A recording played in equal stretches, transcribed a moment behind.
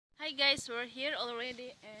Hi guys, we're here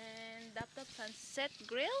already in Daptap Sunset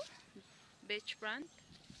Grill, beachfront,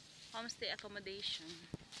 homestay accommodation.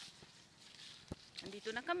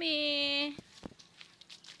 Andito na kami.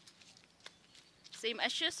 Same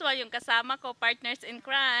as usual, yung kasama ko, partners in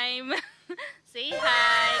crime. Say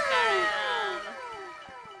hi, Carol.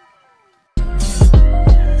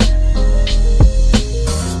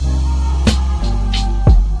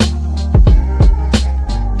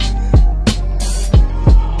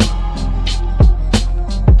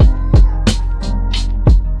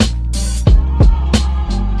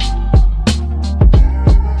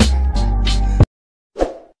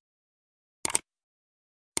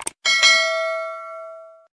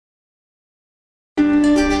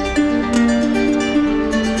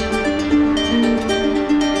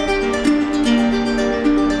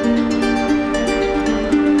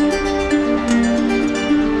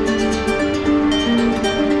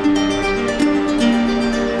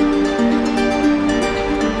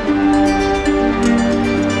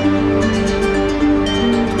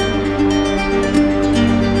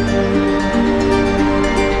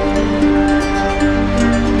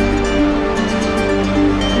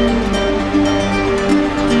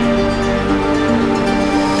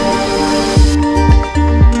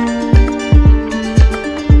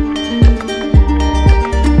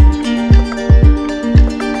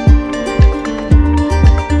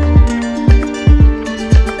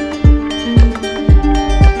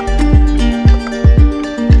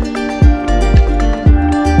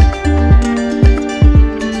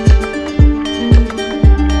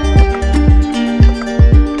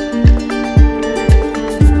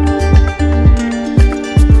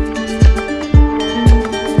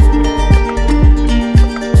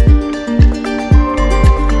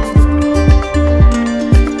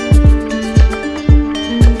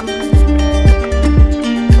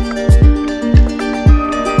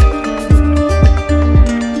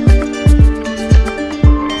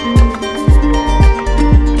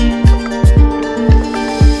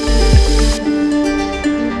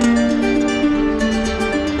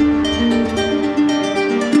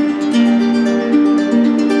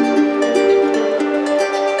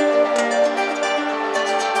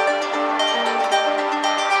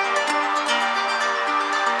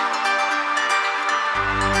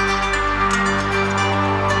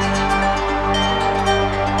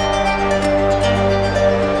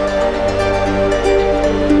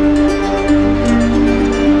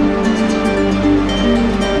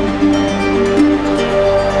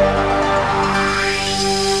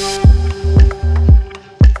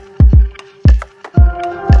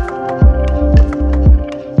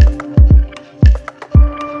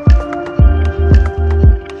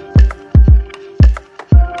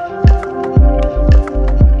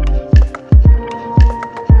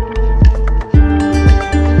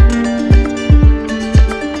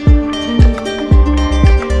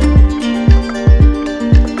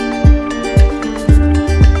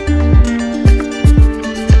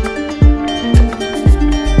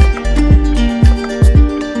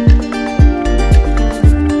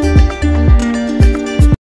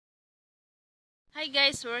 Hi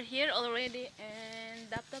guys, we're here already in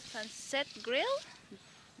Daptap Sunset Grill,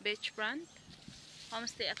 beachfront,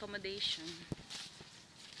 homestay accommodation.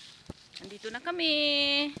 Andito na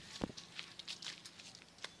kami.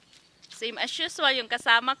 Same as usual, yung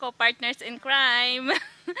kasama ko, partners in crime.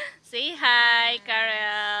 Say hi,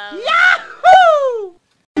 Carol. Yahoo!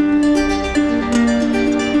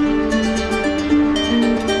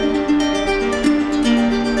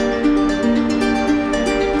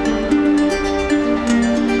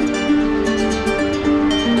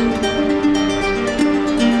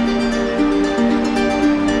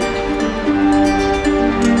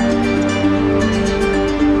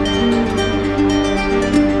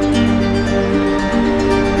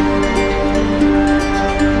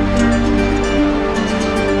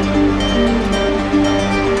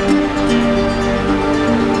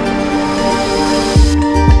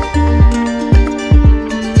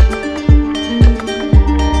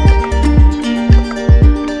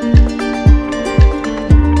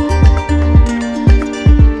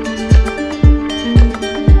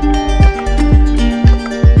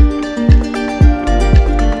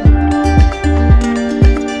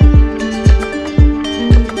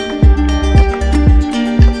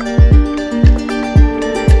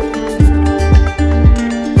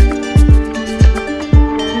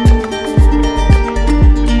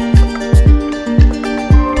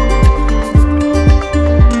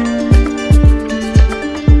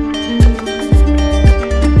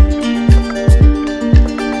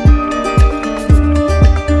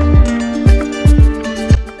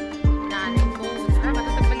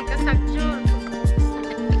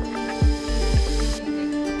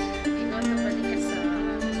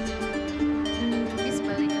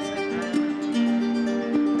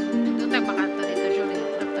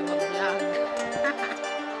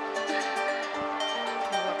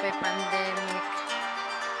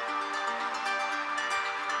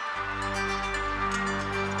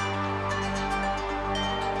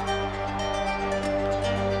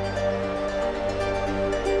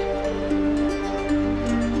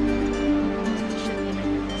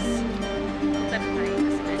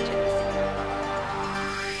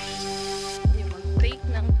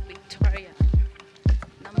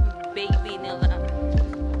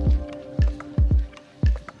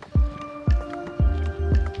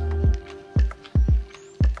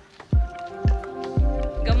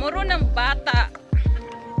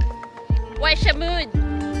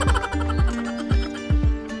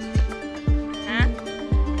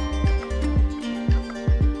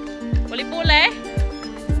 bule.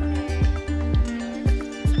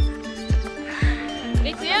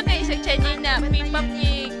 Ito yung kay isang Chinese na pipap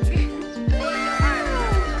yig.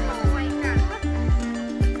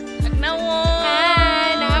 Agnawo.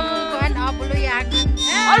 Nakapukuan ako buluyag.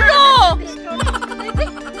 Alo!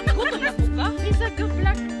 Gutom na po ka? Bisa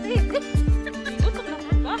gablak. Gutom na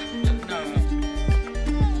po ka?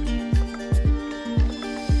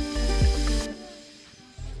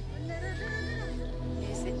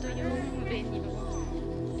 Yes, ito yung venue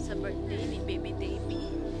sa birthday ni Baby Davy.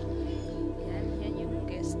 Yan yung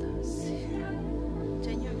guest house.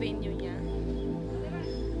 Diyan yung venue niya.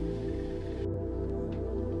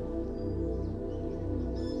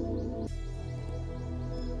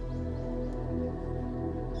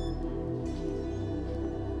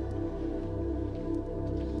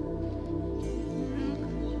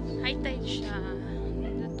 High tide siya.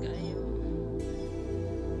 Nindot kayo.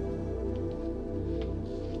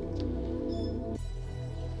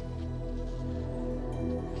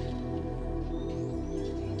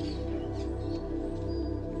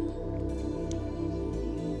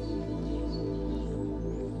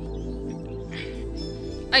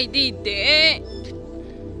 Ay, dide.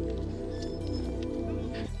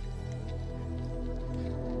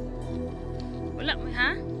 Wala mo,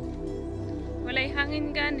 ha? Walay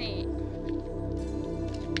hangin gani.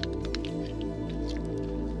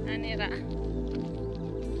 Anira.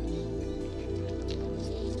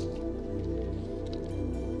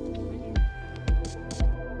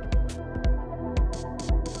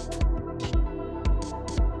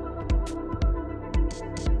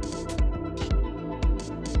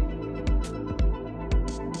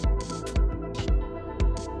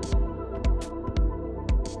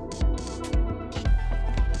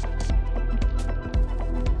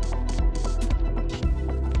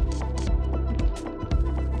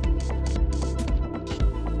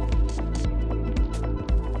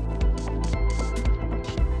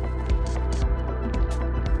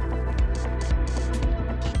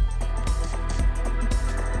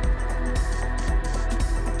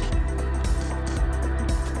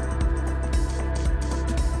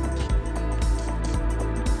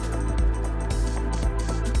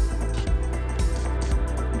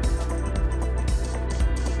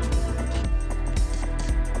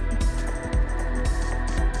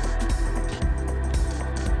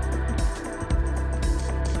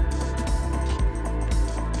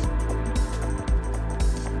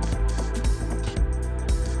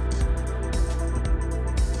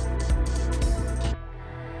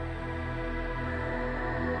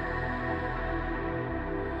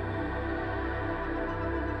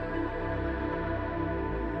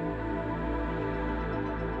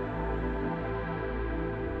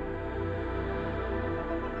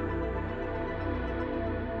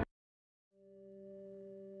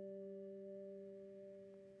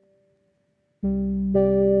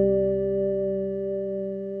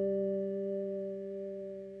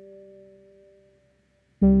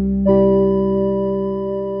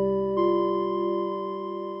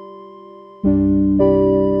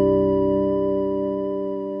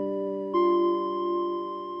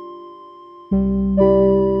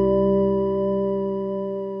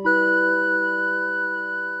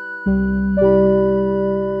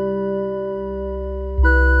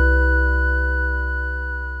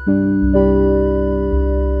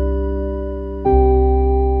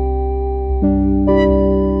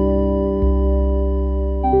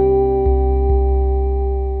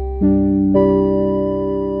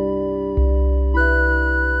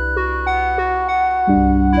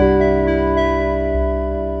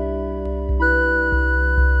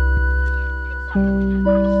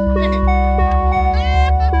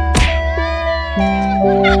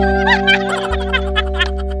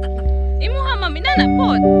 Imuha maminana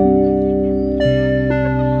pod.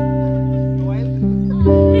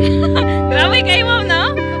 Grabe kayo mo,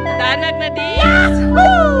 no? Danag na di.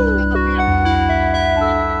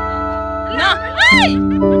 No! Ay!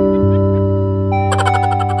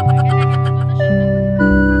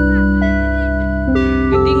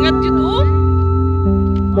 Katingat yun, oh.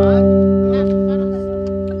 Wow!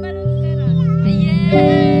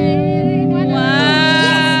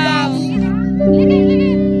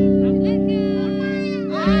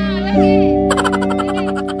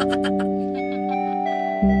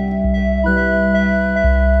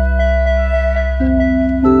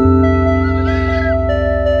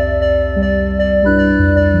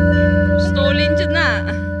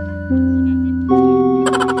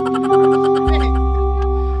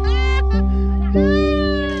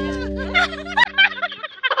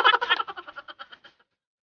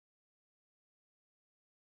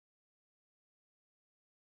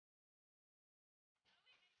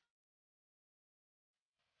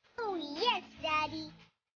 yes, Daddy.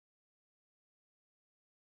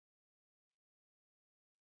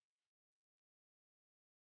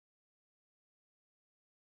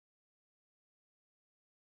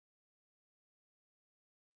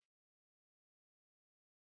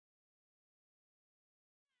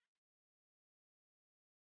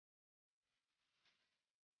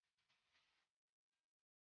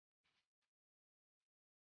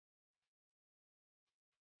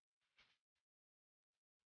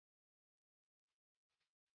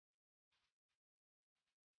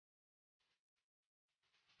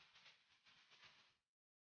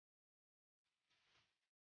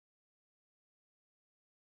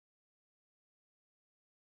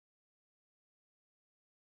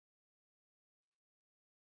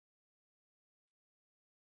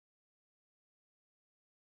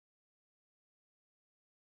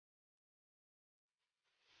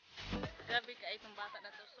 Grabe ka itong bata na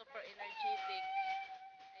to, super energetic.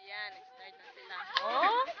 Ayan, nag-start na sila.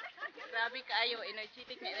 Oh! Grabe kaayo,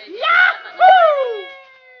 energetic na energetic bata na to.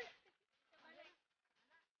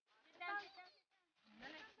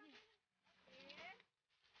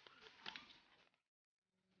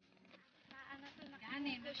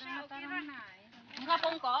 Ang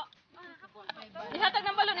kapong ko? Ihatag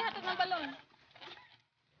ng balon, ihatag ng balon.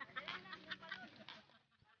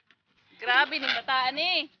 Grabe ni bataan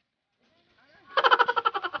eh.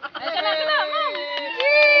 Ay, kana, kana, ma'am.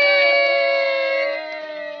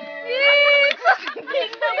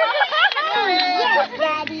 Yes,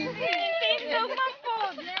 Daddy.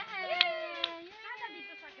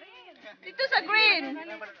 Dito sa green.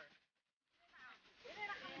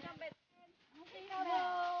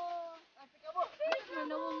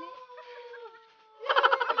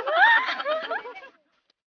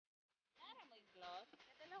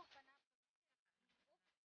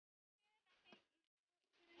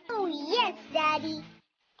 Oh, yes, Daddy.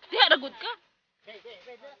 Diha ragud ka.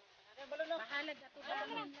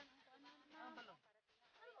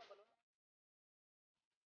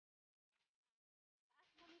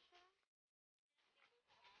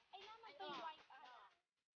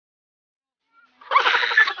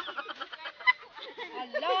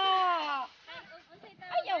 Ala!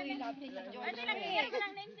 Ayaw ilapit sa Diyos.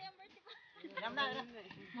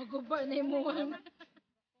 Maguba na yung muwan.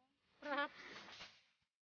 Props.